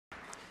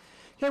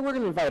Okay, we're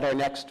going to invite our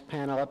next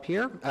panel up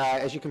here.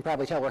 As you can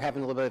probably tell, we're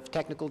having a little bit of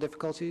technical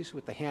difficulties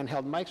with the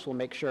handheld mics. We'll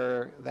make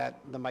sure that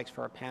the mics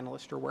for our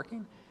panelists are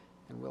working,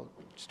 and we'll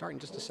start in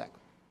just a sec.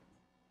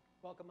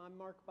 Welcome, I'm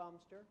Mark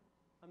Baumster.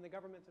 I'm the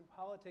Government and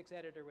Politics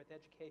Editor with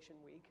Education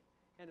Week.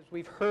 And as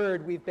we've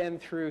heard, we've been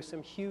through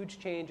some huge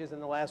changes in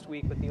the last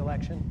week with the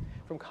election,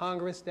 from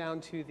Congress down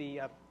to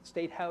the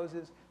state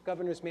houses,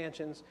 governor's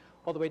mansions,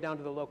 all the way down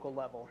to the local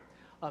level.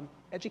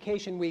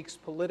 Education Week's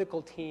political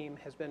team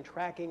has been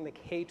tracking the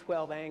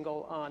K-12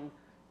 angle on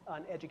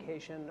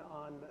education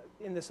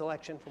in this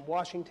election from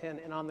Washington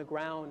and on the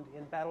ground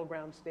in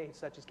battleground states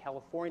such as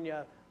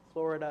California,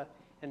 Florida,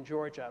 and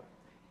Georgia.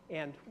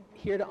 And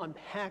here to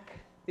unpack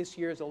this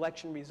year's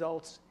election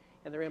results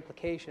and their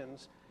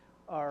implications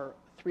are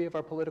three of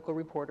our political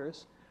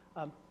reporters.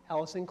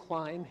 Allison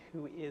Klein,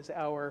 who is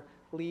our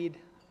lead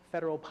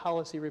federal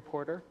policy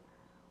reporter,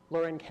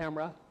 Lauren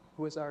Camera,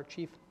 who is our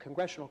chief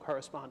congressional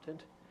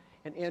correspondent,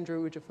 and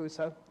Andrew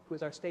Ujafusa, who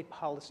is our state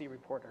policy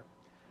reporter.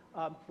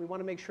 We want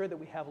to make sure that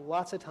we have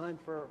lots of time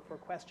for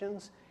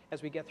questions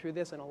as we get through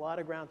this and a lot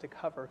of ground to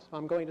cover. So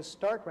I'm going to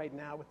start right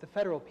now with the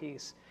federal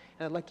piece,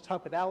 and I'd like to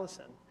talk with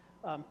Allison.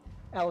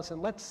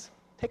 Allison, let's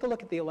take a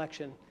look at the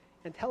election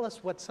and tell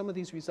us what some of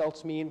these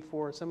results mean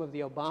for some of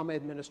the Obama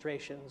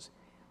administration's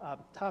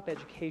top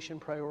education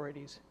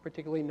priorities,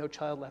 particularly No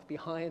Child Left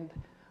Behind,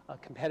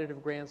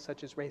 competitive grants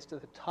such as Race to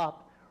the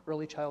Top,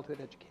 early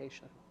childhood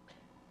education.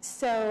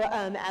 So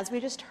as we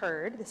just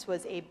heard, this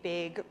was a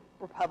big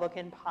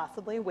Republican,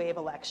 possibly wave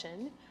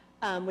election,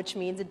 which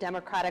means a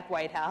Democratic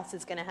White House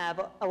is going to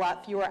have a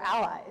lot fewer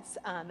allies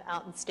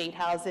out in state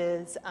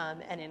houses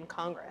and in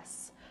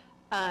Congress.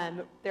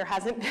 There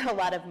hasn't been a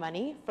lot of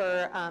money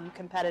for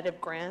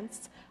competitive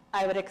grants.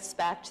 I would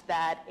expect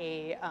that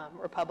a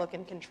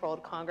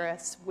Republican-controlled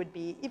Congress would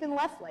be even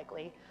less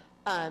likely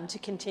to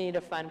continue to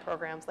fund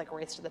programs like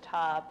Race to the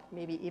Top,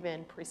 maybe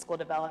even preschool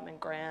development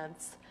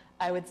grants.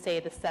 I would say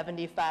the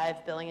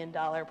 $75 billion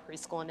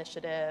preschool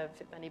initiative,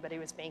 if anybody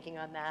was banking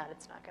on that,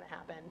 it's not going to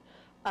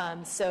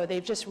happen. So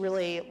they've just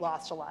really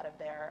lost a lot of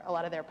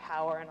their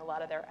power and a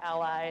lot of their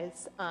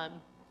allies.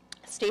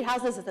 State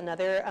houses is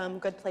another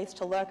good place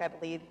to look. I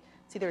believe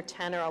it's either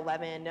 10 or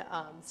 11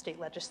 state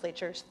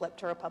legislatures flipped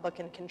to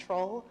Republican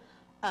control.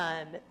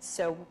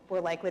 So we're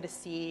likely to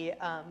see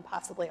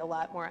possibly a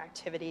lot more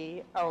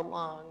activity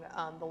along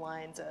the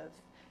lines of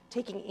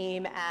taking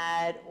aim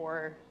at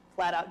or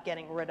flat out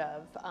getting rid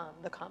of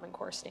the Common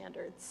Core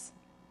standards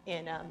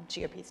in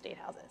GOP state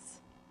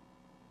houses.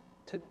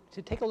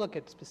 To take a look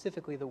at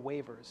specifically the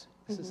waivers,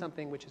 this is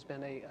something which has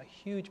been a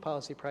huge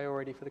policy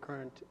priority for the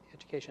current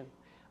education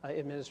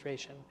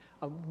administration.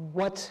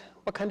 What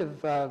kind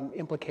of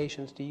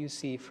implications do you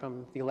see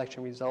from the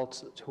election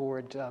results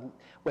toward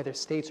whether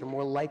states are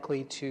more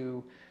likely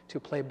to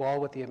play ball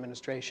with the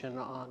administration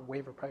on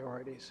waiver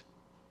priorities?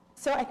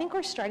 So I think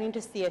we're starting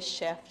to see a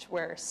shift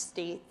where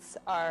states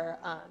are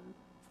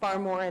far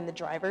more in the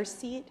driver's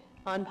seat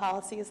on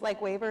policies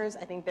like waivers.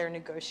 I think they're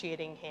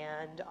negotiating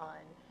hand on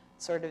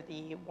sort of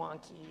the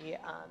wonky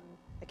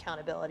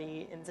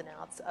accountability ins and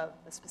outs of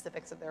the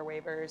specifics of their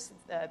waivers.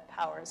 The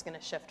power is going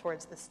to shift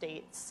towards the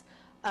states.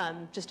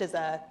 Just as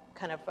a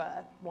kind of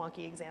a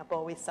wonky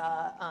example, we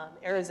saw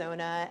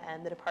Arizona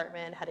and the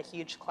department had a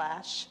huge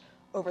clash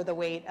over the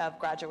weight of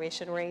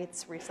graduation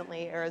rates.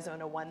 Recently,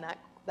 Arizona won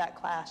that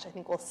clash. I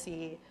think we'll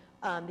see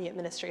the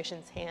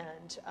administration's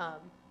hand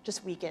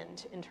just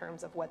weakened in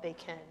terms of what they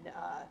can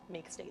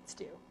make states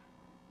do.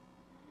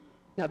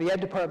 Now, the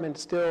Ed Department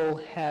still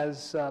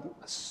has a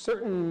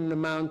certain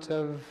amount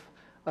of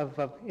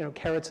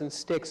carrots and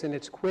sticks in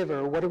its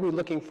quiver. What are we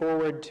looking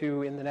forward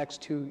to in the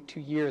next two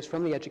years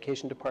from the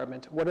Education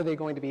Department? What are they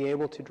going to be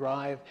able to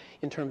drive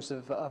in terms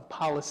of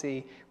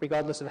policy,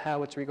 regardless of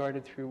how it's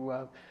regarded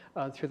through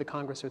the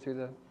Congress or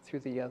through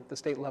the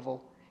state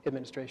level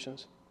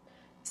administrations?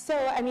 So,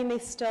 I mean, they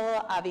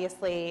still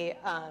obviously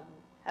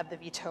have the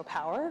veto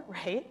power,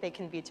 right? They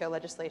can veto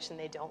legislation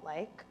they don't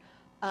like.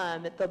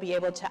 They'll be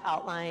able to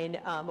outline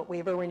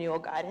waiver renewal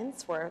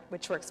guidance,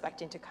 which we're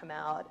expecting to come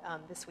out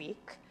this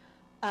week.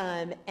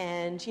 And,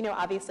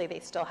 obviously they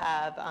still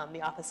have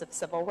the Office of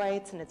Civil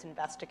Rights and its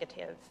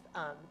investigative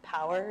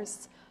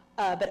powers.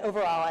 But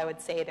overall, I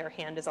would say their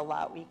hand is a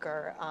lot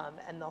weaker,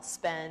 and they'll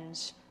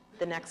spend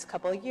the next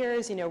couple of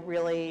years,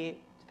 really,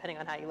 depending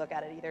on how you look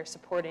at it, either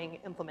supporting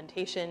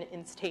implementation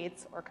in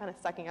states or kind of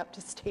sucking up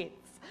to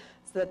states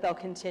so that they'll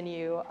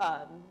continue,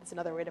 that's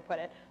another way to put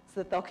it, so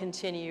that they'll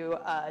continue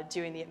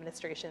doing the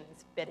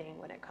administration's bidding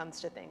when it comes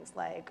to things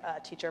like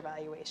teacher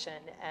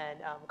evaluation and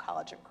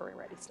college and career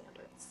ready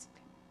standards.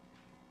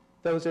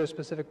 Those are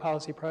specific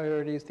policy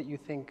priorities that you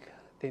think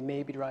they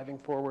may be driving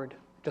forward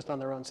just on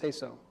their own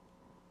say-so.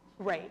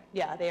 Right,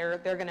 yeah,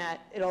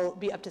 it'll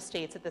be up to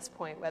states at this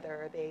point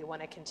whether they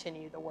want to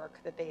continue the work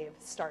that they've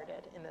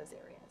started in those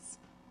areas.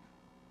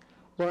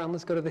 Lauren,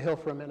 let's go to the Hill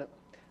for a minute.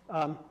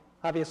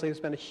 Obviously, there's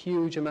been a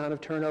huge amount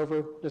of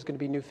turnover. There's going to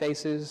be new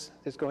faces.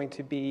 There's going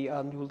to be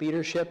new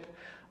leadership.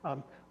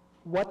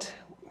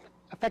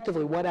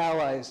 Effectively, what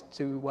allies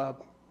do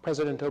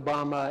President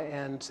Obama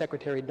and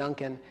Secretary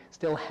Duncan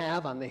still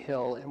have on the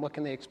Hill, and what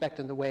can they expect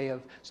in the way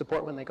of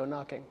support when they go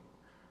knocking?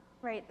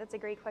 Right, that's a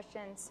great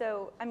question.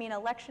 So, I mean,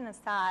 election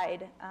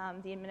aside,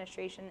 the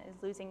administration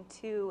is losing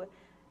two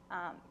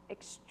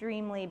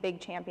extremely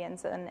big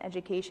champions in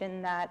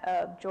education, that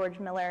of George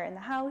Miller in the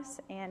House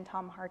and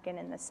Tom Harkin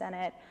in the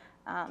Senate.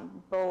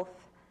 Both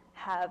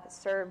have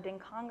served in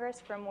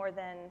Congress for more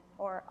than,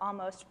 or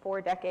almost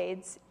 4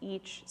 decades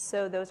each.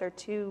 So those are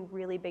two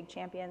really big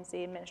champions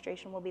the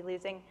administration will be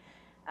losing.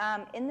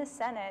 In the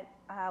Senate,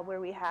 where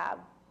we have,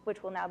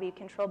 which will now be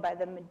controlled by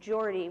the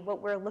majority,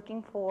 what we're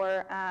looking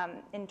for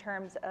in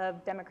terms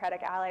of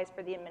Democratic allies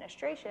for the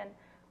administration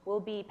will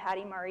be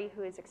Patty Murray,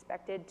 who is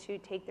expected to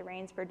take the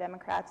reins for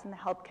Democrats in the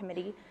Health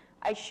Committee.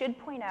 I should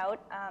point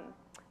out,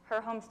 her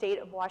home state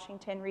of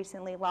Washington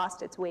recently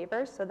lost its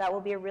waivers, so that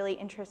will be a really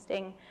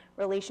interesting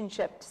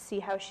relationship to see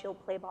how she'll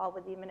play ball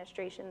with the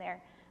administration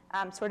there.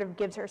 Sort of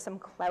gives her some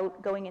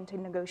clout going into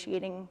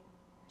negotiating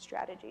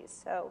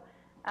strategies. So,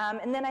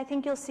 and then I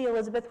think you'll see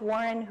Elizabeth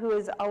Warren, who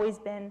has always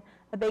been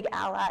a big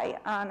ally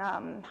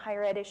on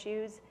higher ed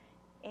issues,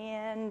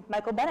 and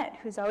Michael Bennet,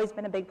 who's always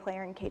been a big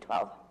player in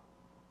K-12.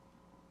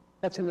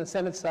 That's in the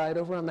Senate side.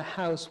 Over on the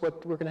House, we're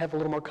going to have a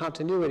little more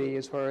continuity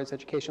as far as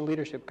education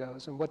leadership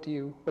goes. And what do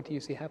you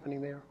see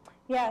happening there?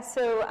 Yeah,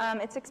 so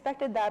it's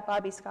expected that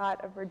Bobby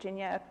Scott of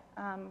Virginia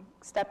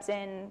steps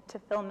in to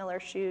fill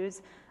Miller's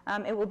shoes.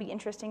 It will be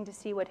interesting to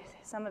see what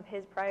some of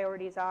his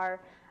priorities are.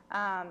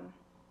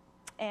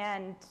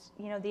 And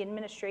you know, the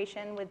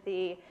administration with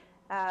the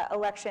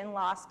election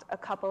lost a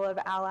couple of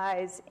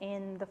allies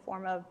in the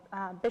form of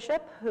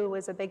Bishop, who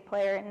was a big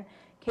player in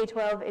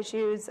K-12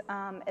 issues,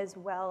 as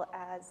well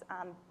as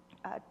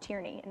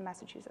Tierney in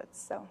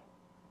Massachusetts. So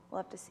we'll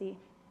have to see.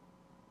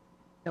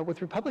 Now,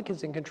 with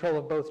Republicans in control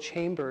of both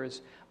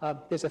chambers,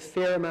 there's a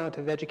fair amount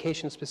of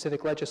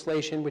education-specific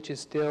legislation which is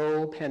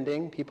still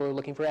pending. People are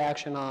looking for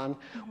action on.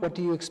 What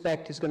do you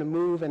expect is going to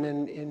move, and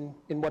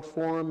in what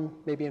form,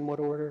 maybe in what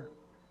order?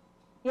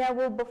 Yeah,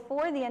 well,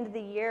 before the end of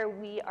the year,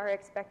 we are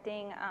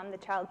expecting the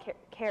child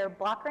care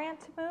block grant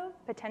to move,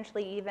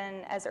 potentially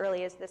even as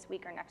early as this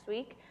week or next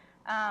week.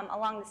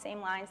 Along the same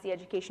lines, the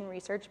education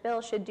research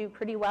bill should do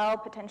pretty well,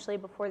 potentially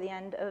before the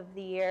end of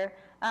the year.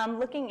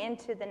 Looking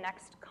into the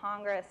next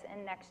Congress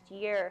and next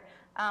year,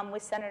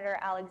 with Senator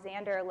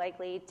Alexander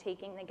likely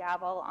taking the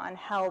gavel on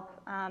help,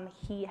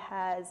 he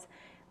has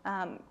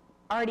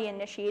already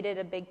initiated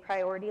a big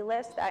priority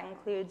list that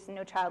includes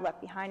No Child Left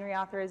Behind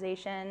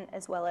reauthorization,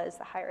 as well as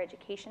the Higher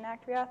Education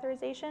Act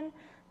reauthorization.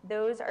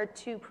 Those are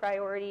two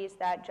priorities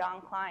that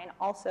John Klein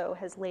also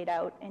has laid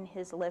out in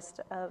his list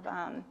of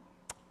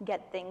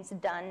get things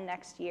done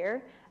next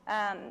year.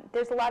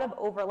 There's a lot of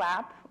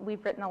overlap.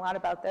 We've written a lot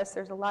about this.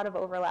 There's a lot of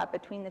overlap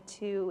between the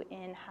two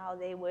in how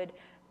they would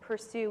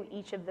pursue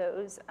each of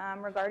those.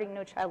 Regarding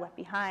No Child Left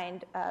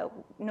Behind,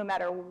 no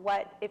matter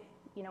what, if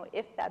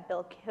that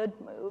bill could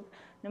move,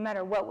 no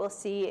matter what we'll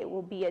see, it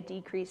will be a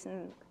decrease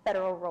in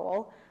federal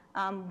role.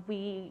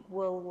 We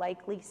will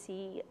likely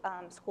see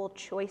school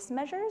choice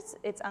measures.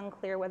 It's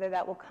unclear whether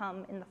that will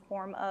come in the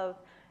form of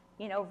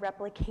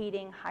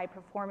replicating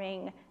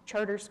high-performing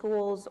charter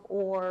schools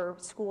or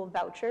school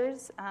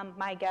vouchers.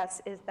 My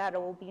guess is that it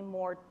will be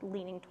more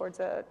leaning towards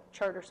a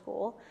charter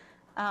school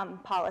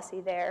policy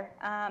there.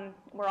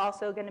 We're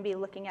also going to be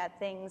looking at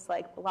things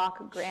like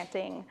block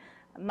granting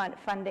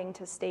funding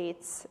to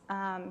states.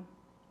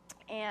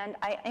 And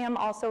I am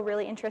also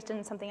really interested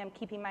in something I'm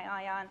keeping my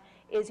eye on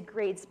is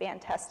grade span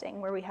testing,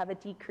 where we have a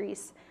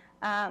decrease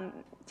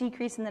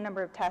in the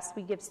number of tests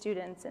we give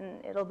students,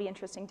 and it'll be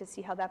interesting to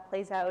see how that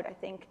plays out. I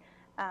think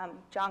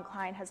John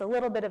Klein has a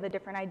little bit of a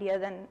different idea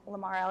than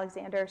Lamar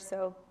Alexander,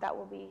 so that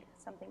will be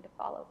something to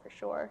follow for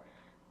sure.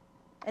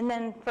 And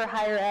then for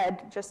higher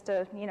ed, just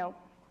a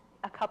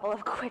couple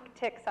of quick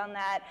ticks on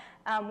that.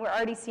 We're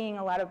already seeing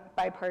a lot of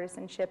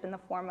bipartisanship in the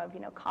form of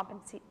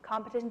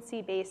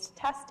competency-based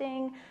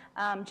testing,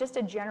 just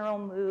a general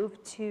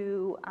move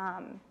to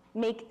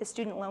make the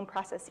student loan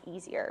process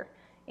easier,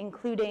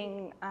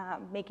 including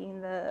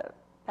making the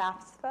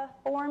FAFSA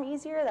form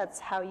easier. That's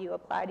how you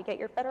apply to get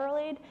your federal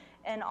aid.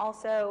 And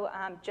also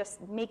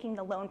just making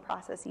the loan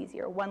process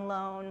easier. One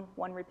loan,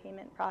 one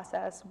repayment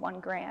process, one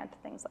grant,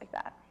 things like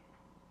that.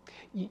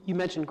 You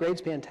mentioned grade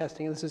span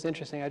testing, and this is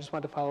interesting. I just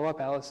want to follow up,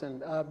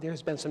 Allison.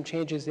 There's been some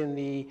changes in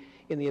the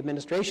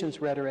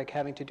administration's rhetoric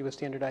having to do with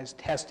standardized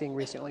testing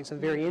recently. Some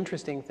very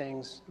interesting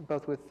things,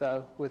 both with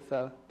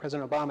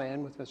President Obama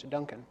and with Mr.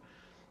 Duncan.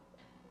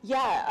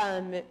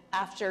 Yeah,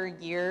 after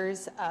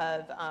years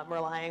of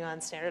relying on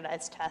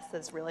standardized tests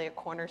as really a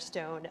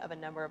cornerstone of a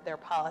number of their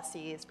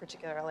policies,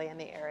 particularly in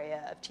the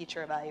area of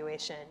teacher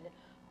evaluation,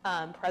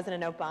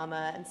 President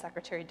Obama and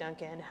Secretary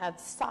Duncan have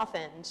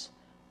softened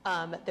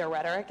their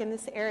rhetoric in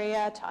this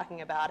area,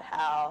 talking about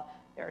how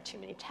there are too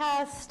many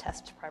tests,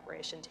 test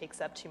preparation takes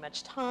up too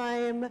much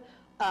time.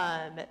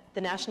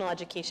 The National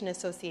Education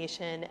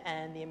Association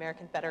and the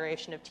American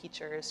Federation of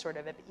Teachers sort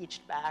of have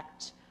each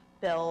backed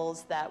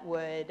bills that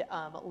would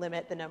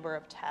limit the number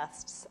of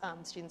tests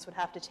students would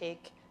have to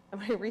take.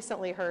 And we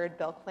recently heard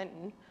Bill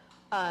Clinton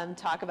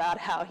talk about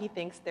how he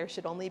thinks there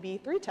should only be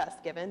 3 tests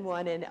given,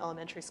 1 in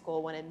elementary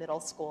school, 1 in middle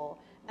school,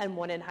 and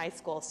 1 in high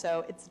school.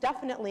 So it's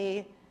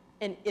definitely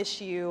an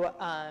issue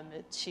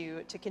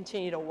to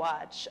continue to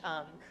watch.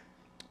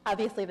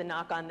 Obviously, the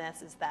knock on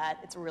this is that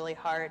it's really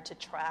hard to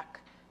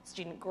track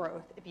student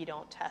growth if you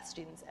don't test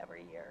students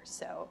every year.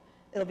 So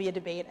it'll be a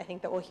debate, I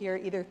think, that we'll hear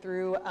either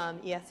through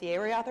ESEA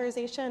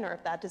reauthorization, or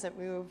if that doesn't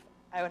move,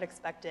 I would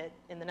expect it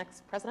in the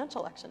next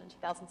presidential election in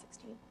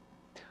 2016.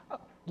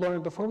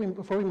 Lauren, before we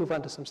move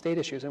on to some state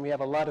issues, and we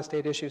have a lot of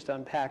state issues to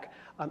unpack,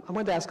 I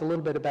wanted to ask a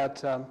little bit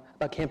about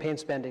campaign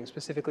spending,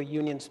 specifically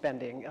union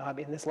spending.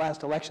 In this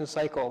last election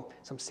cycle,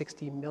 some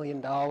 $60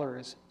 million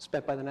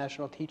spent by the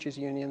national teachers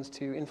unions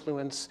to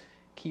influence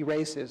key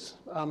races.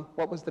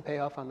 What was the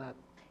payoff on that?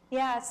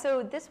 Yeah,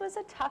 so this was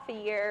a tough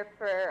year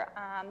for,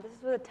 this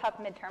was a tough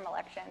midterm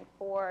election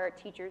for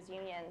teachers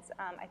unions.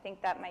 I think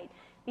that might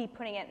be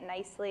putting it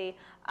nicely.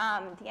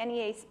 The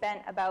NEA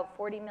spent about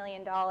 $40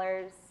 million.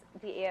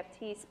 The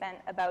AFT spent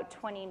about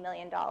 $20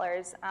 million.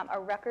 A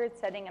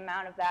record-setting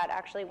amount of that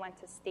actually went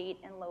to state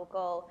and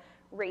local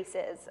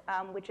races,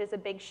 which is a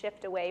big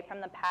shift away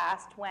from the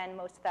past when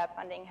most of that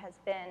funding has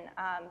been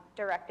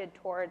directed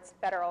towards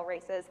federal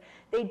races.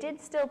 They did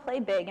still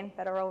play big in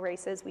federal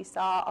races. We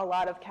saw a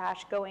lot of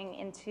cash going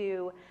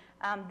into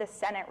the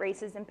Senate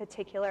races in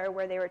particular,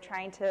 where they were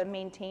trying to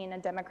maintain a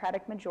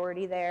Democratic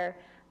majority there.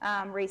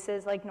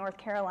 Races like North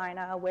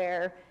Carolina,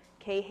 where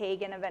Kay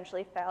Hagan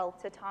eventually fell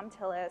to Tom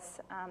Tillis.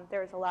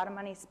 There was a lot of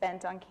money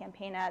spent on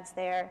campaign ads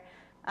there.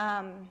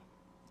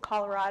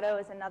 Colorado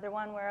is another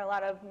one where a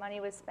lot of money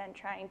was spent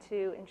trying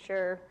to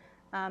ensure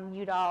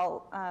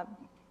Udall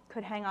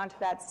could hang on to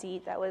that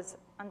seat. That was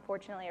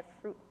unfortunately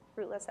a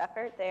fruitless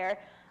effort there.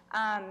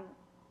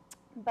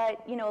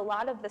 But a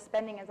lot of the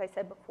spending, as I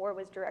said before,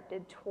 was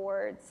directed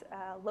towards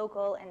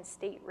local and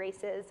state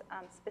races,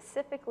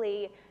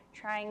 specifically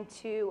trying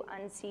to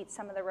unseat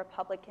some of the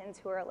Republicans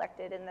who were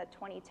elected in the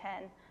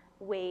 2010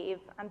 wave.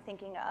 I'm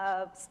thinking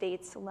of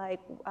states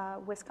like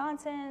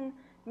Wisconsin,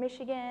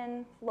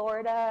 Michigan,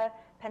 Florida,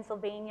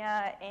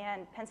 Pennsylvania,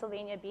 and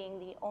Pennsylvania being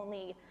the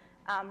only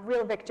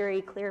real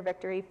victory, clear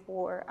victory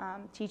for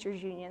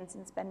teachers unions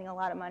and spending a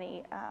lot of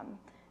money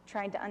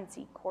trying to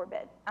unseat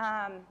Corbett.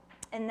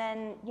 And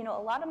then, a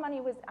lot of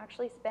money was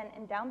actually spent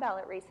in down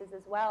ballot races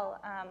as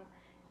well.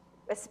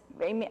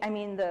 I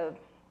mean, the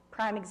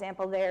prime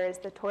example there is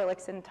the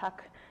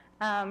Torlakson-Tuck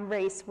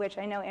race, which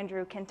I know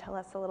Andrew can tell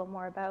us a little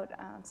more about,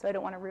 so I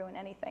don't want to ruin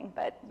anything,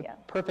 but yeah.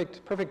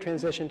 Perfect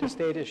transition to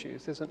state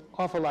issues. There's an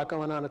awful lot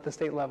going on at the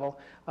state level.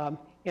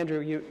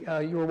 Andrew,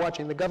 you were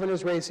watching the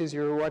governor's races,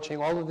 you were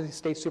watching all of the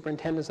state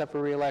superintendents up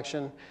for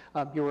re-election,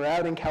 you were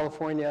out in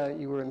California,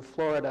 you were in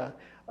Florida.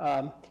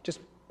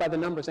 Just by the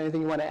numbers,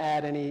 anything you want to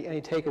add,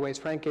 any takeaways?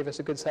 Frank gave us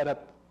a good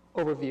setup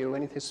overview.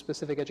 Any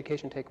specific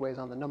education takeaways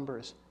on the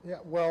numbers? Yeah,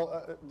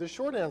 well, the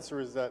short answer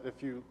is that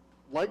if you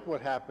like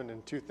what happened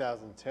in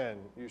 2010,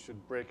 you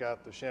should break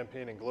out the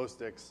champagne and glow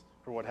sticks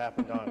for what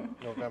happened on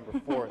November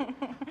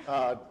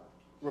 4th.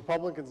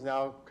 Republicans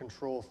now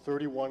control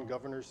 31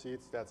 governor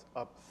seats. That's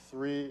up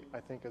 3, I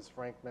think, as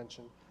Frank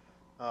mentioned.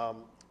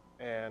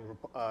 And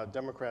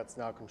Democrats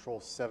now control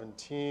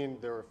 17.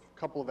 There are a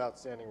couple of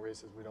outstanding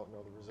races we don't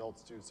know the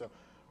results to. So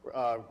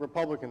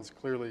Republicans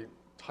clearly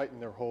tightened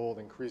their hold,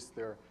 increased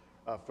their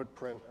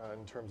footprint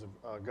in terms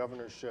of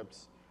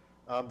governorships.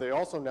 They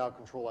also now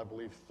control, I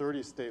believe,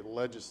 30 state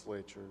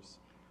legislatures.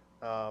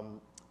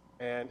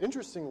 And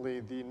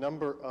interestingly, the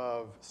number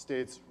of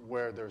states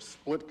where there's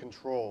split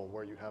control,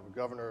 where you have a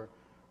governor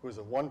who is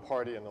of one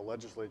party and the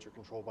legislature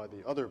controlled by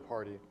the other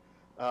party,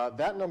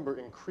 that number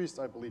increased,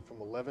 I believe,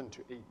 from 11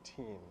 to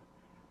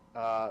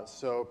 18.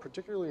 So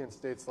particularly in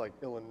states like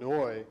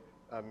Illinois,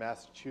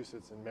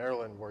 Massachusetts, and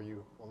Maryland, where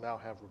you will now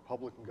have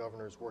Republican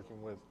governors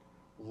working with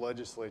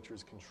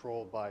legislatures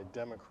controlled by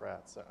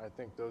Democrats, I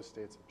think those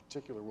states in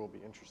particular will be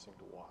interesting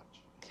to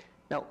watch.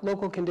 Now,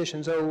 local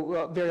conditions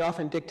very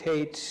often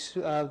dictate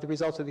the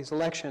results of these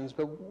elections,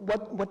 but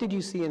what did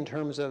you see in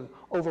terms of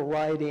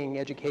overriding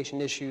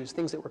education issues,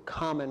 things that were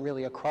common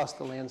really across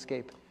the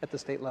landscape at the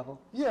state level?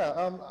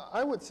 Yeah,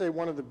 I would say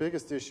one of the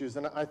biggest issues,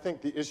 and I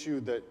think the issue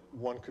that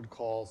one could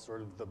call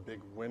sort of the big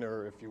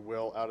winner, if you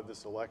will, out of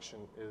this election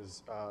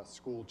is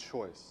school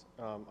choice.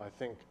 I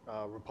think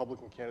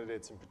Republican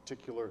candidates in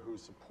particular who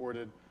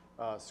supported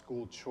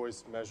school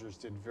choice measures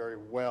did very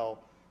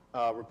well.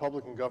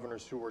 Republican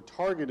governors who were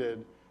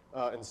targeted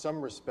in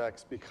some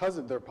respects because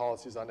of their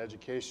policies on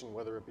education,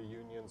 whether it be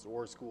unions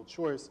or school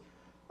choice,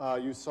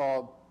 you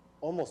saw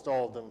almost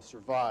all of them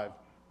survive.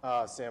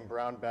 Sam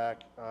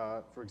Brownback,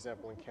 for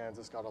example, in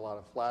Kansas, got a lot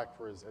of flack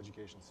for his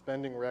education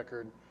spending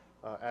record,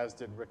 as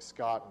did Rick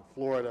Scott in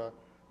Florida.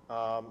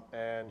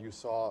 And you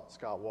saw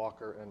Scott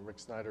Walker and Rick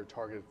Snyder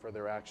targeted for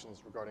their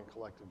actions regarding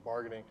collective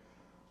bargaining.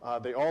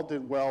 They all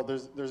did well.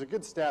 There's a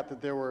good stat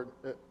that there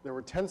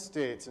were 10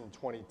 states in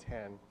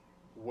 2010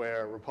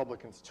 where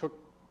Republicans took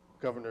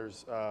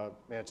governors'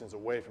 mansions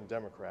away from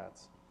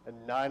Democrats,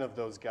 and 9 of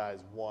those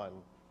guys won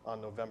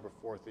on November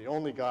 4th. The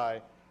only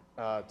guy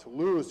to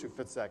lose who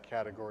fits that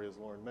category, as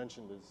Lauren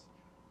mentioned, is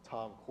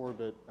Tom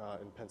Corbett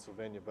in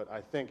Pennsylvania. But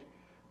I think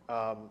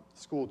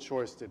school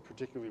choice did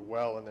particularly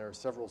well, and there are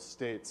several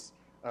states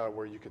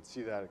where you could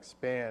see that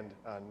expand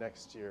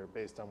next year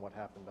based on what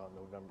happened on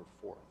November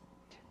 4th.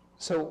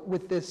 So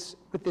with this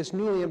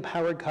newly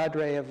empowered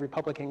cadre of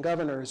Republican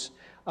governors,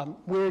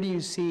 where do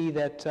you see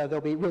that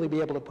they'll really be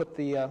able to put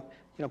the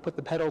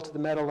pedal to the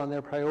metal on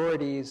their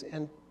priorities,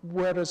 and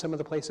what are some of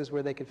the places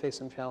where they could face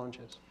some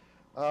challenges?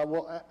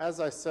 Well, as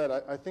I said,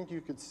 I think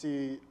you could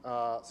see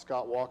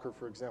Scott Walker,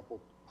 for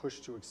example, push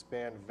to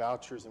expand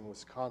vouchers in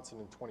Wisconsin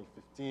in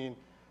 2015.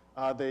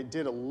 They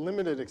did a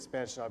limited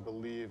expansion, I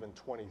believe, in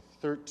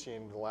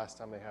 2013, the last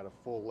time they had a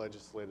full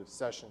legislative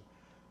session.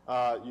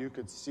 You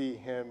could see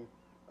him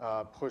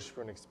push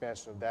for an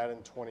expansion of that in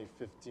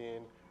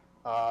 2015.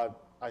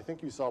 I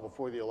think you saw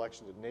before the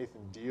election that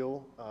Nathan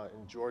Deal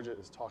in Georgia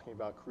is talking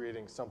about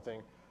creating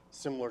something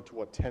similar to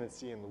what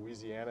Tennessee and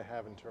Louisiana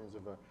have in terms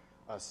of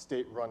a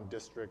state-run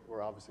district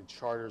where obviously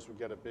charters would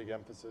get a big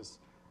emphasis.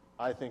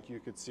 I think you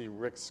could see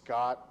Rick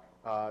Scott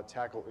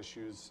tackle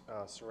issues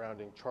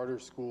surrounding charter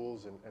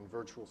schools and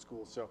virtual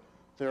schools. So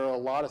there are a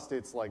lot of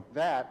states like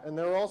that. And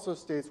there are also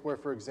states where,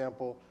 for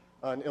example,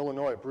 in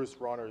Illinois, Bruce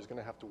Rauner is going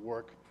to have to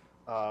work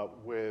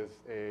with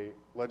a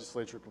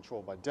legislature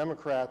controlled by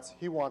Democrats.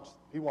 He wants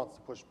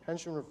to push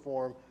pension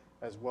reform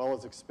as well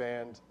as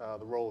expand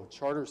the role of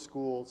charter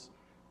schools.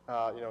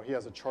 He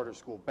has a charter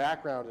school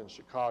background in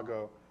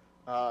Chicago.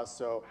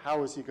 So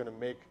how is he going to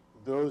make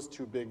those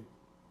two big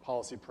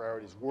policy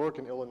priorities work?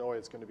 In Illinois,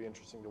 it's going to be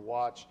interesting to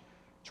watch.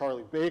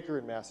 Charlie Baker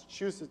in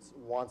Massachusetts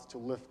wants to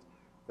lift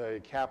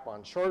the cap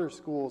on charter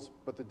schools,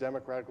 but the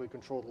democratically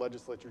controlled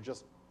legislature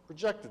just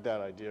rejected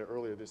that idea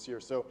earlier this year.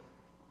 So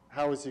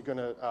how is he going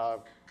to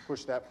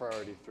push that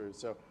priority through?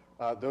 So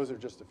those are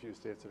just a few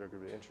states that are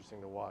going to be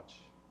interesting to watch.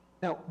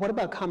 Now, what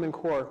about Common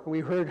Core? We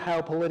heard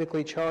how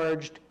politically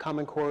charged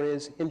Common Core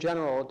is in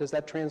general. Does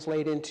that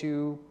translate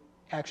into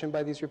action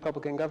by these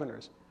Republican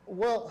governors?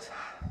 Well,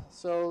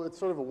 so it's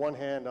sort of a one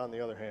hand on the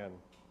other hand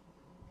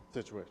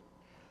situation.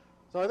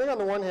 So I think on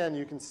the one hand,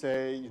 you can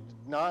say you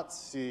did not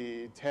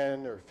see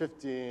 10 or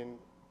 15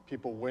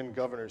 people win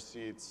governor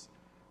seats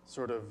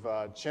sort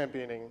of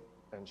championing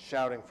and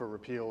shouting for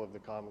repeal of the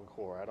Common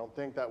Core. I don't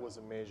think that was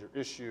a major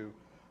issue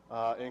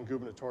in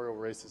gubernatorial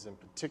races in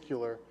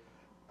particular.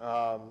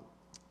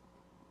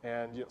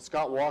 And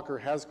Scott Walker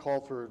has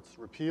called for its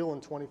repeal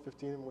in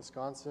 2015 in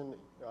Wisconsin.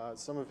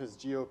 Some of his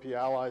GOP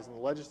allies in the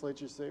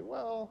legislature say,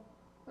 well,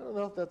 I don't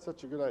know if that's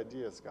such a good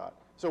idea, Scott.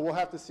 So we'll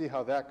have to see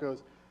how that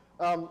goes.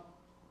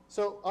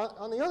 So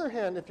on the other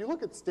hand, if you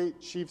look at state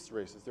chiefs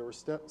races, there were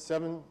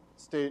 7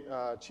 state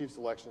chiefs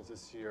elections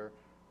this year.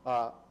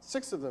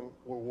 6 of them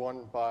were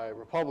won by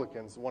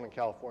Republicans. The one in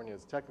California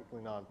is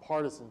technically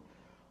nonpartisan.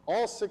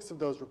 All 6 of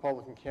those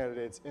Republican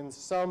candidates in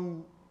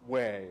some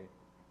way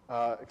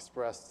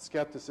expressed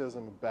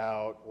skepticism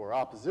about or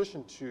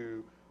opposition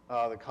to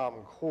the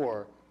Common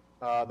Core.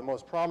 The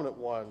most prominent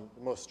one,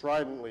 the most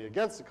stridently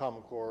against the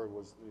Common Core,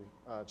 was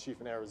the chief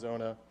in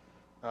Arizona,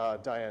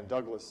 Diane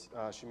Douglas.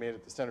 She made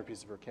it the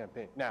centerpiece of her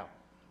campaign. Now,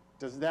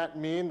 does that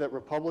mean that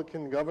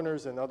Republican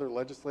governors and other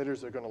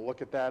legislators are going to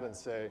look at that and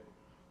say,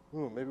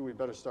 maybe we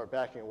better start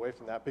backing away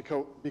from that?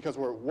 Because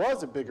where it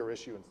was a bigger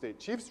issue in state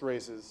chiefs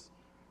races,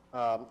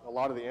 a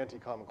lot of the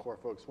anti-Common Core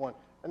folks won.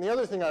 And the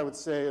other thing I would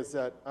say is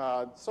that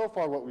so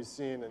far what we've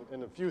seen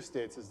in a few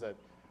states is that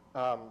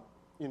a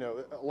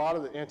lot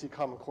of the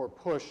anti-Common Core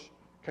push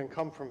can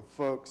come from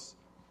folks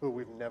who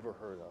we've never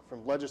heard of,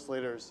 from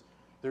legislators.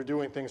 They're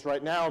doing things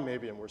right now,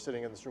 maybe, and we're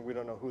sitting in this room, we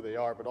don't know who they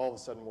are, but all of a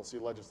sudden we'll see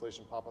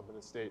legislation pop up in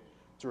the state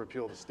to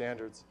repeal the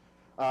standards.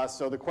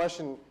 So the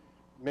question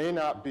may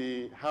not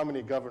be how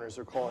many governors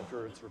are calling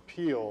for its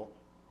repeal.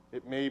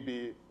 It may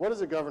be, what is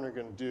a governor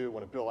going to do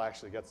when a bill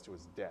actually gets to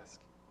his desk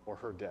or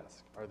her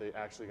desk? Are they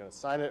actually going to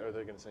sign it, or are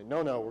they going to say,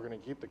 no, we're going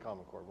to keep the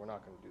Common Core, we're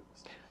not going to do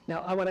this?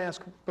 Now, I want to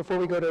ask, before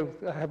we go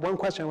to, I have one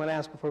question I want to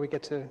ask before we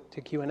get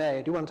to Q&A.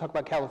 I do want to talk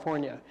about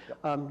California.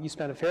 Yep. You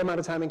spent a fair amount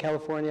of time in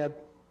California,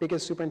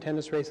 biggest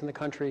superintendent's race in the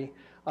country,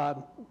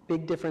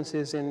 big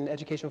differences in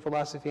educational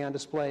philosophy on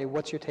display.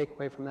 What's your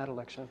takeaway from that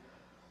election?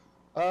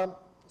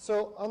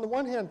 So on the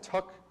one hand,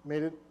 Tuck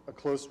made it a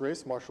close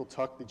race. Marshall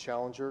Tuck, the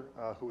challenger,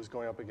 who was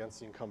going up against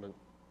the incumbent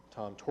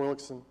Tom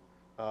Torlakson,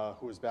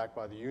 who was backed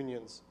by the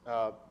unions.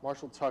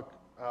 Marshall Tuck,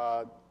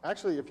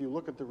 actually, if you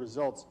look at the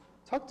results,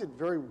 Tuck did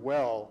very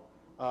well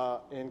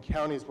in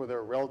counties where there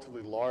are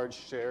relatively large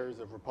shares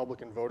of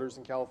Republican voters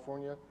in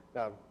California.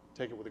 Now,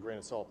 take it with a grain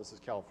of salt. This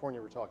is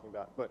California we're talking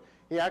about. But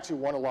he actually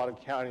won a lot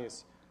of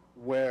counties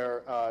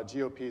where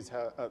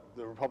the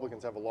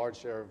Republicans have a large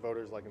share of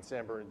voters, like in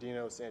San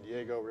Bernardino, San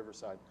Diego,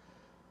 Riverside.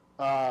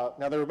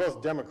 Now, they were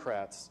both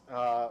Democrats,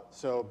 but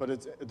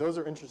those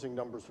are interesting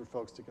numbers for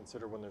folks to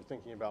consider when they're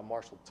thinking about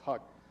Marshall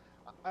Tuck.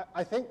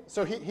 I think,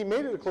 so he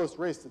made it a close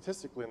race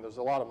statistically, and there's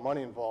a lot of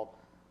money involved.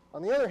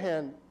 On the other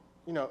hand,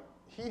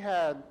 he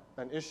had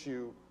an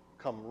issue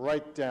come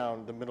right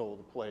down the middle of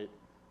the plate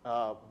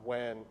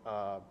when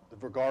the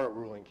Vergara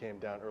ruling came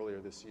down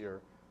earlier this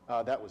year.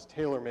 That was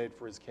tailor-made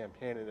for his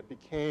campaign, and it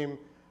became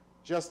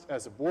just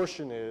as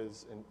abortion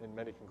is in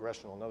many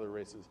congressional and other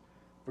races,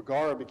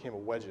 Vergara became a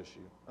wedge issue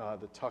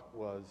that Tuck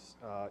was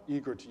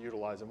eager to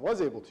utilize and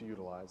was able to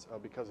utilize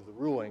because of the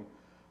ruling.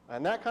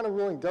 And that kind of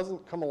ruling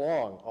doesn't come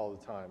along all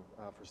the time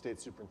for state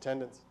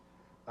superintendents,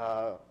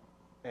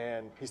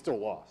 and he still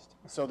lost.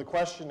 So the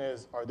question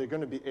is, are they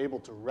going to be able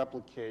to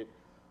replicate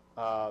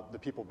the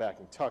people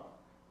backing Tuck?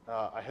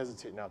 I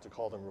hesitate now to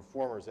call them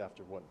reformers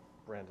after what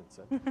Brandon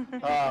said.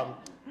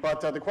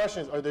 But the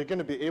question is, are they going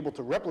to be able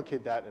to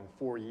replicate that in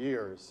 4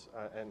 years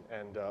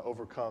and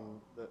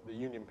overcome the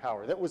union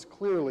power? That was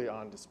clearly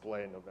on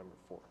display on November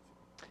 4th.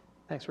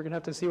 Thanks. We're going to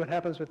have to see what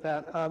happens with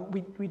that.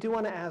 We do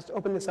want to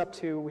open this up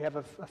to, we have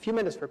a few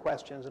minutes for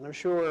questions, and I'm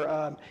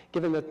sure,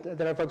 given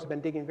that our folks have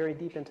been digging very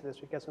deep into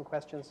this, we've got some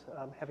questions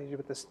having to do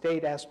with the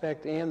state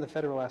aspect and the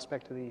federal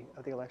aspect of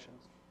the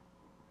elections.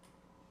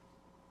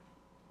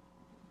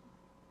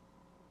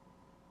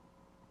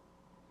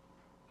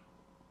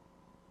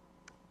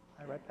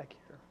 Right back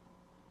here.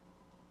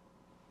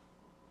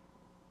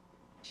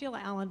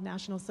 Sheila Allen,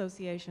 National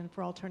Association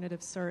for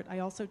Alternative Cert. I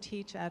also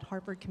teach at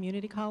Harvard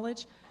Community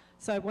College.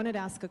 So I wanted to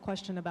ask a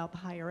question about the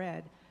higher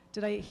ed.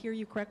 Did I hear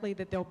you correctly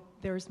that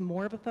there's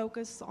more of a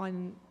focus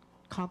on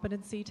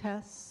competency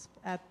tests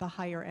at the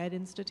higher ed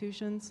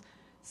institutions?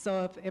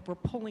 So if we're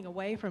pulling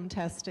away from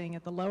testing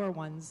at the lower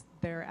ones,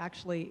 they're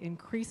actually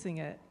increasing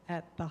it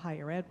at the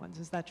higher ed ones.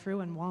 Is that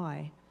true, and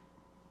why?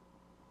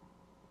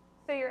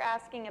 So you're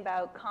asking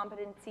about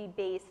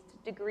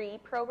competency-based degree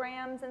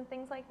programs and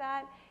things like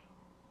that?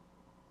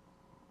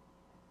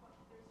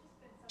 There's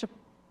just been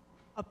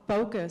such a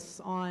focus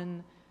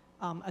on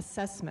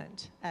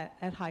assessment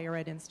at higher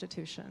ed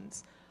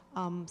institutions.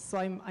 So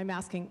I'm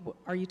asking,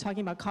 are you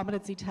talking about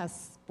competency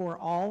tests for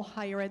all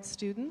higher ed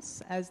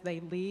students as they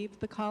leave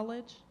the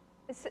college?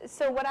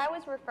 So what I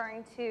was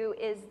referring to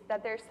is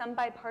that there's some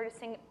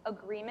bipartisan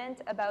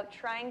agreement about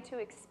trying to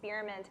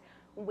experiment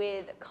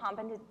with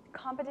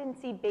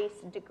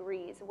competency-based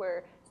degrees,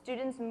 where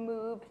students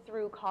move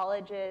through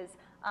colleges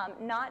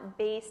not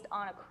based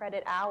on a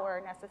credit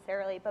hour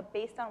necessarily, but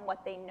based on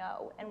what they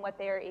know and what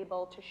they are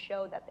able to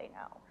show that they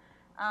know.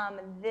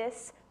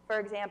 This, for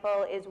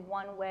example, is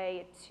one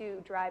way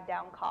to drive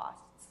down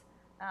costs.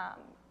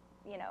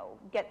 You know,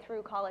 get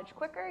through college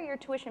quicker, your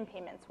tuition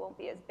payments won't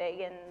be as big,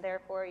 and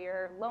therefore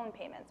your loan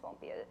payments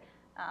won't be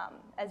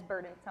as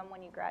burdensome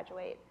when you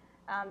graduate.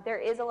 There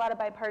is a lot of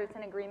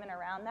bipartisan agreement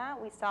around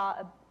that. We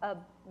saw a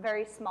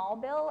very small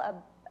bill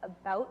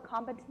about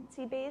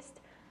competency-based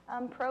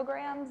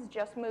programs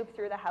just moved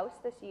through the House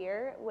this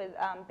year with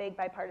big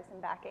bipartisan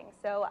backing.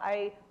 So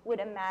I would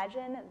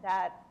imagine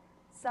that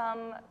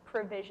some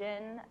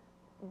provision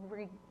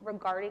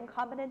regarding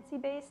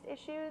competency-based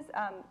issues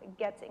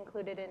gets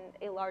included in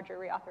a larger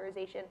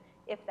reauthorization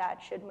if that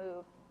should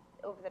move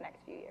over the next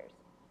few years.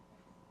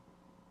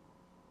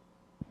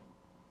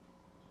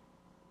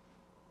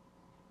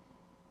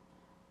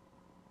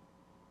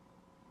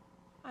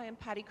 Hi, I'm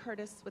Patty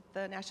Curtis with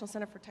the National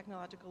Center for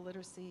Technological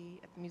Literacy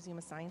at the Museum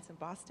of Science in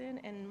Boston.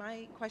 And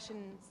my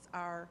questions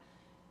are,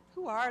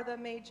 who are the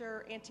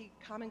major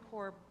anti-Common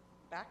Core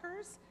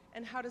backers?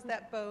 And how does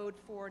that bode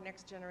for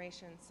next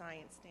generation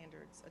science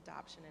standards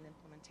adoption and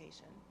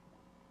implementation?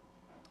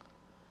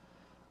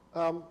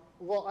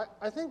 Well,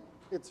 I think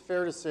it's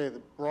fair to say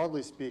that,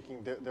 broadly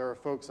speaking, there are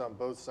folks on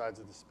both sides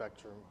of the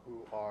spectrum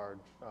who are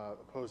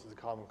opposed to the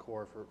Common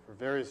Core for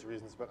various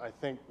reasons. But I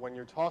think when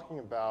you're talking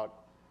about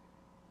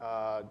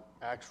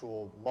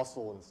actual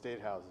muscle in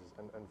state houses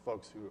and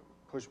folks who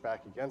push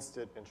back against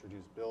it,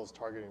 introduce bills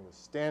targeting the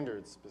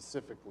standards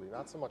specifically,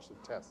 not so much the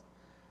test,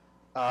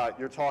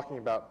 you're talking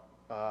about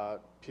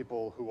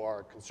people who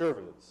are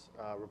conservatives,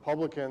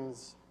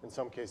 Republicans, in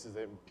some cases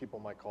people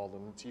might call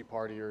them Tea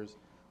Partiers,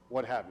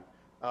 what have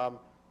you.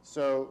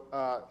 So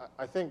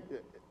I think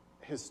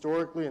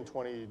historically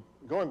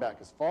going back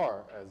as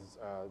far as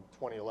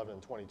 2011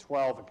 and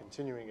 2012 and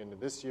continuing into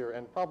this year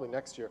and probably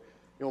next year,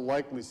 you'll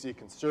likely see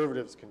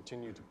conservatives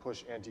continue to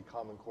push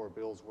anti-Common Core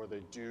bills where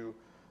they do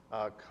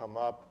come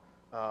up.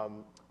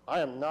 I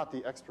am not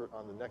the expert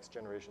on the next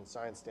generation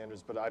science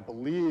standards, but I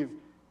believe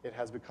it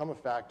has become a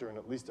factor in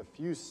at least a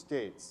few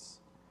states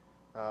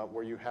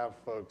where you have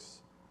folks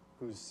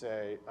who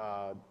say,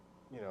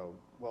 you know,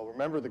 well,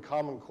 remember the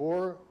Common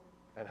Core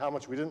and how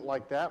much we didn't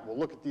like that? Well,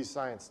 look at these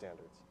science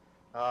standards.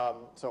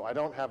 So I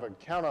don't have a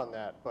count on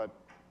that, but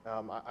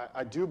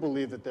I do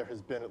believe that there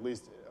has been, at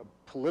least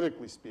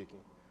politically speaking,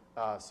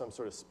 some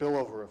sort of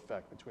spillover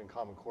effect between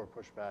Common Core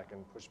pushback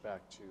and pushback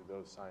to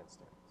those science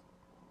standards.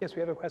 Yes,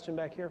 we have a question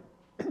back here.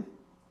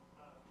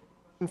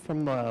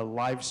 From the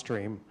live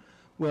stream,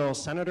 will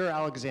Senator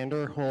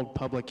Alexander hold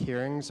public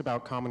hearings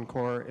about Common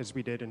Core as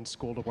we did in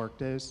school to work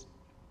days?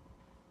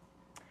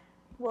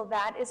 Well,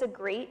 that is a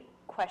great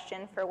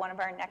question for one of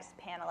our next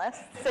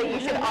panelists, so you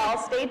should all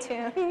stay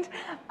tuned.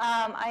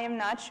 I am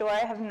not sure. I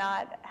have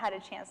not had a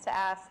chance to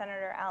ask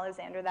Senator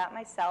Alexander that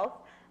myself.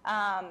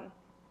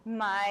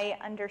 My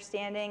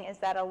understanding is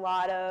that a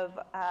lot of,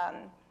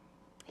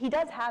 he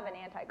does have an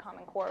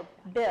anti-Common Core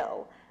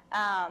bill,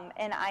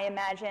 and I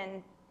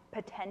imagine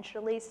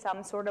potentially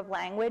some sort of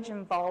language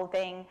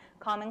involving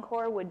Common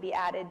Core would be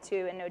added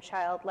to a No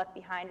Child Left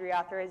Behind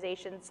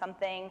reauthorization,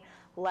 something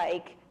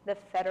like the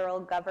federal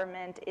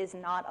government is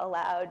not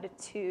allowed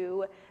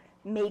to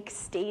make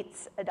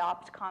states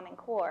adopt Common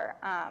Core.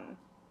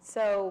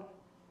 So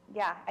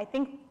yeah, I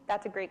think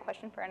that's a great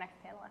question for our next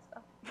panelist,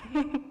 though.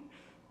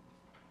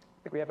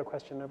 I think we have a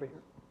question over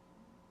here.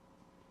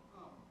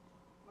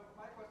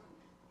 My question,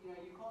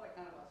 you call it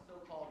kind of a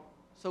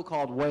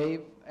so-called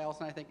wave,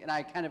 Allison, I think, and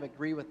I kind of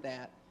agree with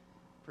that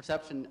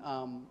perception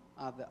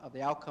of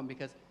the outcome,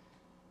 because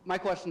my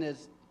question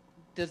is,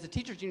 does the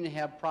teachers union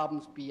have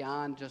problems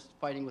beyond just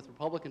fighting with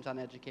Republicans on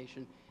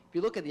education? If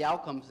you look at the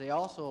outcomes, they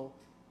also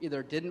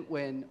either didn't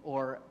win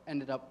or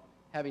ended up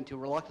having to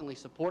reluctantly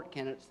support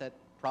candidates that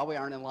probably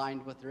aren't in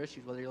line with their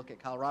issues, whether you look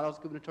at Colorado's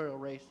gubernatorial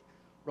race,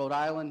 Rhode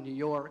Island, New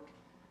York,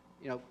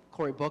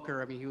 Cory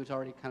Booker, I mean, he was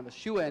already kind of a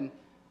shoo-in.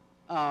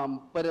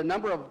 But a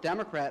number of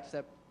Democrats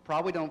that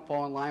probably don't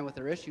fall in line with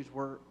their issues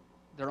were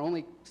their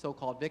only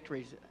so-called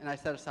victories. And I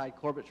set aside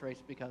Corbett's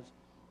race because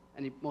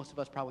most of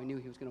us probably knew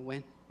he was going to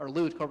win or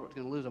lose. Corbett was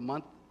going to lose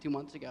 2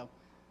 months ago.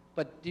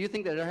 But do you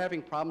think that they're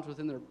having problems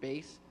within their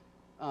base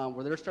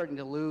where they're starting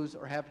to lose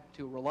or have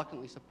to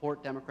reluctantly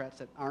support Democrats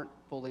that aren't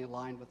fully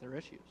aligned with their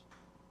issues?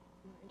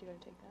 Do you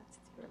want to take that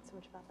since you wrote so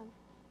much about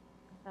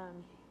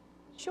them?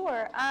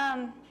 Sure.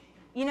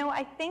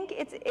 I think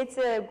it's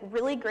a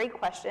really great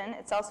question.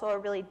 It's also a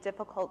really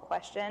difficult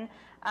question.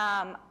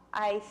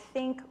 I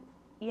think,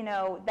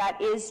 that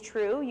is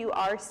true. You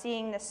are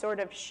seeing this sort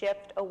of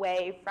shift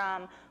away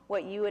from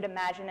what you would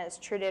imagine as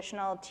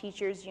traditional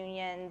teachers'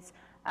 unions.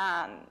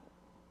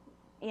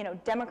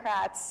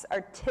 Democrats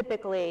are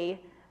typically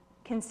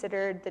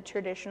considered the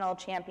traditional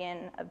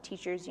champion of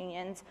teachers'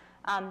 unions.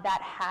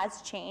 That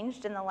has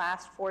changed in the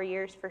last 4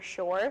 years for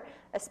sure,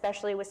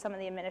 especially with some of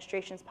the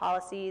administration's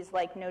policies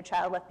like No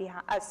Child Left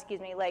Behind,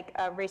 like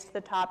Race to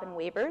the Top and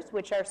waivers,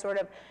 which are sort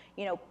of,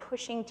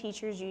 pushing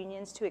teachers'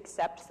 unions to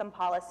accept some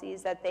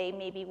policies that they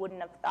maybe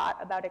wouldn't have thought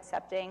about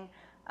accepting,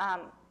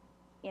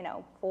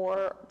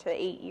 4 to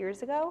 8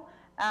 years ago.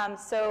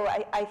 So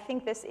I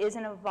think this is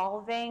an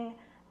evolving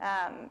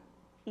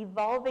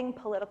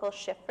political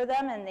shift for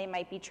them, and they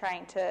might be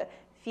trying to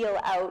feel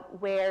out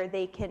where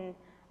they can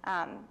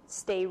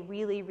stay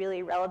really,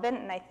 really relevant.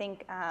 And I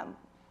think,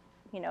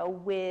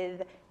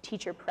 with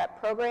teacher prep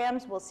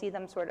programs, we'll see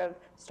them sort of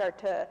start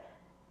to,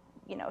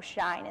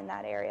 shine in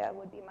that area,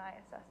 would be my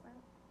assessment.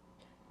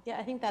 Yeah,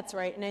 I think that's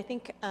right. And I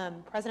think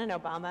President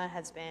Obama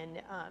has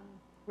been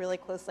really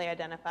closely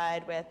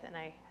identified with, and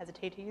I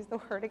hesitate to use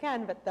the word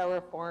again, but the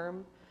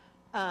reform,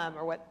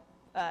 or what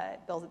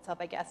bills itself,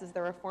 I guess, is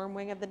the reform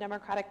wing of the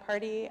Democratic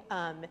Party.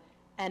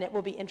 And it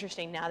will be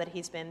interesting now that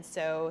he's been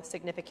so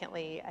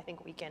significantly, I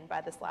think, weakened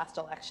by this last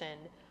election,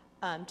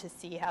 to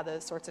see how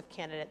those sorts of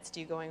candidates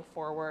do going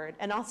forward,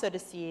 and also to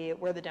see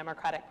where the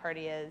Democratic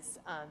Party is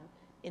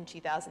in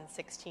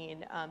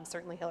 2016.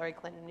 Certainly Hillary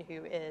Clinton,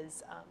 who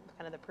is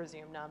kind of the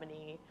presumed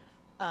nominee,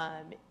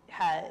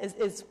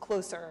 is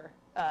closer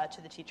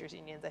to the teachers'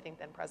 unions, I think,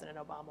 than President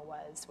Obama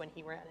was when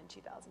he ran in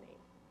 2008.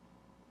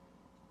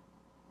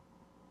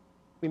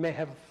 We may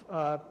have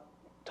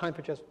time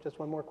for just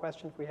one more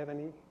question if we have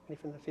any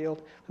from the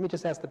field. Let me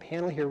just ask the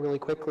panel here really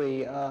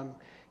quickly.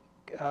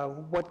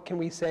 What can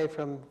we say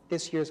from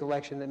this year's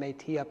election that may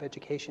tee up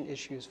education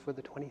issues for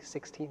the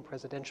 2016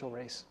 presidential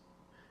race?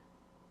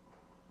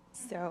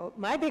 So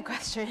my big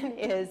question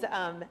is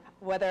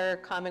whether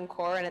Common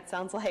Core, and it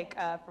sounds like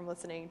from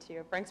listening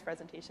to Frank's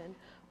presentation,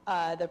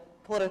 the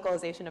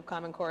politicalization of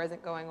Common Core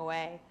isn't going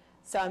away.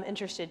 So I'm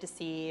interested to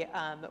see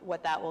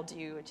what that will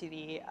do to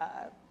the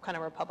kind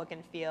of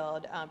Republican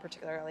field,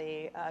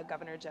 particularly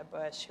Governor Jeb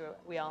Bush, who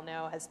we all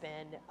know has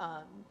been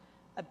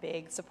a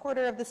big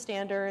supporter of the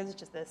standards,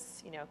 just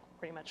this,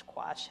 pretty much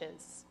quash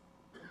his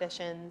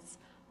ambitions.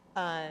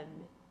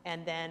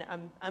 And then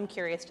I'm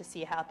curious to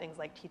see how things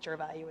like teacher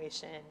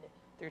evaluation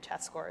through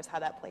test scores, how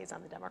that plays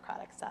on the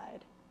Democratic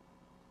side.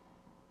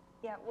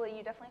 Yeah, well,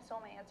 you definitely stole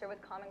my answer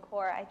with Common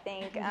Core. I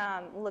think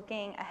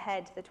looking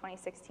ahead to the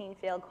 2016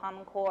 field,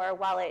 Common Core,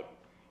 while it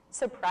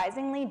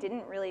surprisingly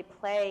didn't really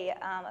play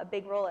a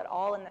big role at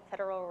all in the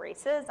federal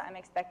races, I'm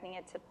expecting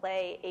it to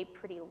play a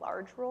pretty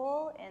large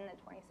role in the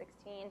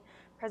 2016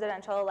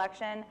 presidential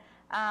election.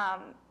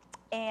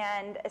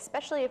 And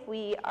especially if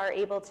we are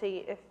able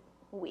to,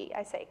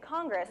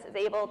 Congress is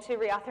able to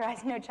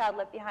reauthorize No Child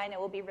Left Behind, it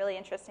will be really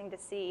interesting to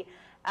see,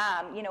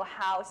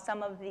 how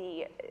some of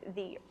the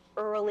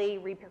early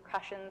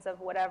repercussions of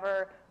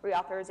whatever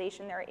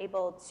reauthorization they're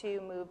able to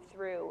move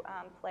through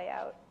play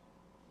out.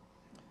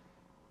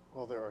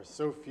 Well, there are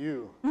so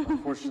few,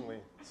 unfortunately,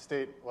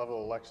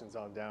 state-level elections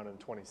on down in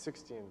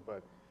 2016.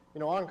 But,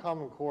 on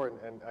Common Core,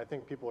 and I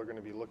think people are going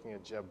to be looking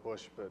at Jeb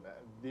Bush, but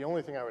the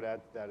only thing I would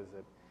add to that is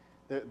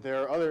that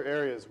there are other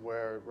areas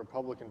where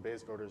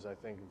Republican-based voters, I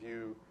think,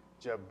 view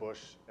Jeb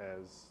Bush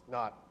as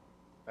not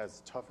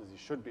as tough as he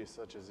should be,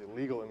 such as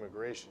illegal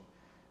immigration.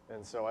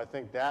 And so I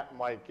think that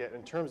might get,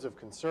 in terms of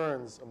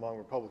concerns among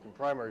Republican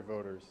primary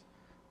voters,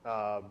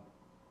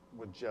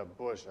 with Jeb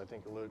Bush, I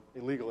think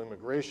illegal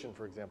immigration,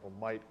 for example,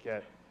 might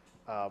get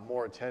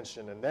more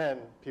attention, and then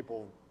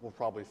people will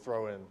probably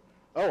throw in,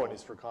 oh, and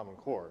he's for Common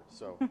Core,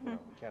 so we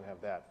can't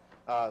have that.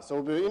 So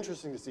it'll be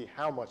interesting to see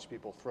how much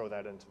people throw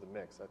that into the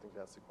mix. I think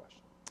that's the question.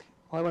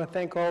 Well, I want to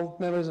thank all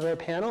members of our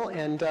panel,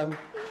 and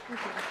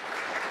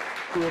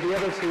we will be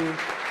able to.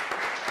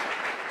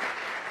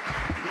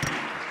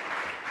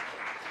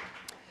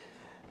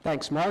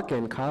 Thanks, Mark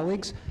and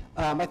colleagues.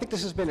 I think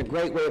this has been a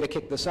great way to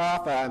kick this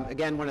off.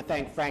 Again, want to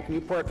thank Frank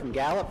Newport from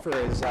Gallup for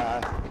his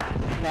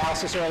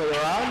analysis earlier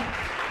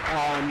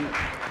on.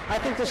 I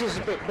think this has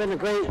been a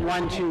great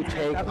one to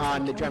take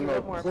on the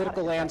general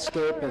political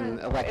landscape in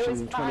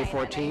election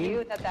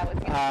 2014.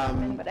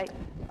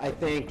 I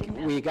think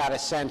we got a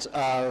sense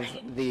of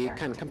the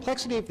kind of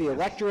complexity of the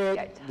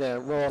electorate,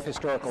 the role of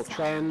historical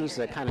trends,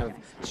 the kind of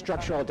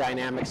structural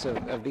dynamics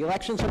of the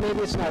election. So maybe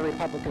it's not a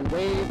Republican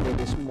wave,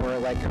 maybe it's more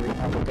like a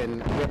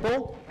Republican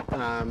ripple.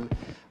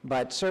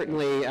 But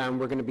certainly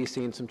we're going to be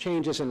seeing some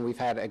changes, and we've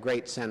had a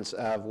great sense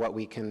of what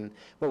we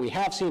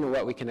have seen and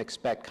what we can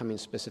expect coming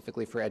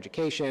specifically for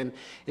education.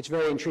 It's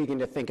very intriguing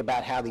to think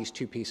about how these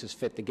two pieces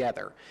fit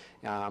together.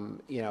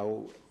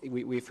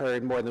 We've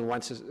heard more than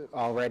once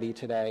already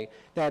today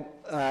that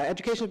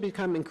education has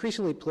become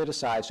increasingly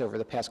politicized over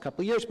the past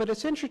couple of years, but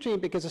it's interesting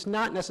because it's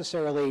not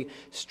necessarily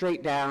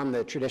straight down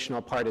the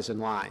traditional partisan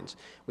lines.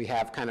 We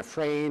have kind of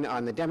fraying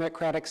on the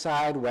Democratic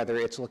side, whether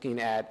it's looking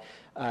at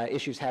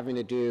issues having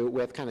to do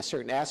with kind of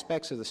certain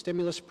aspects of the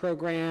stimulus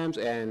programs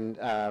and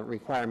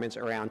requirements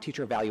around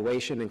teacher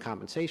evaluation and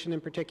compensation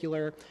in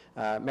particular,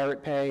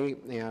 merit pay,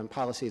 and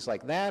policies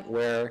like that,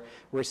 where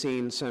we're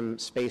seeing some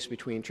space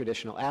between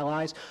traditional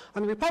allies.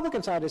 On the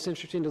Republican side, it's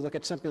interesting to look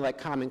at something like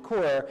Common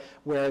Core,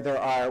 where there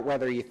are,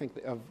 whether you think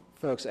of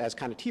folks as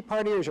kind of Tea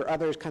Partiers or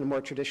others kind of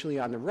more traditionally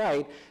on the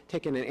right,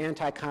 taking an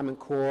anti-Common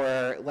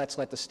Core, let's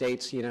let the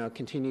states,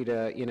 continue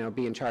to,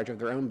 be in charge of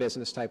their own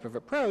business type of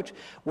approach,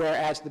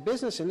 whereas the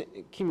business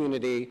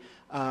community,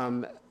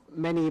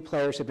 many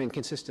players have been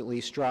consistently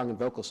strong and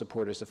vocal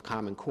supporters of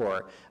Common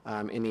Core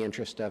in the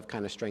interest of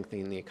kind of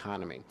strengthening the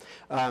economy.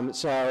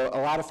 So a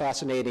lot of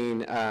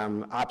fascinating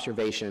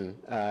observation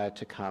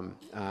to come.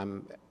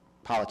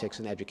 Politics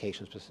and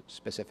education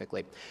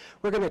specifically.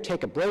 We're going to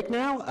take a break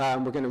now.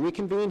 We're going to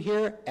reconvene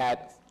here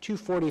at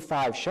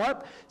 2:45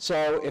 sharp.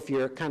 So if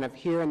you're kind of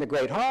here in the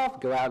Great Hall,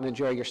 go out and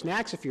enjoy your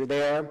snacks. If you're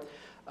there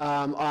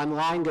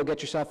online, go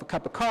get yourself a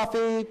cup of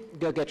coffee,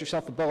 go get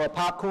yourself a bowl of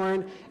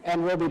popcorn,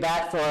 and we'll be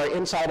back for our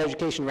Inside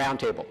Education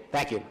Roundtable.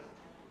 Thank you.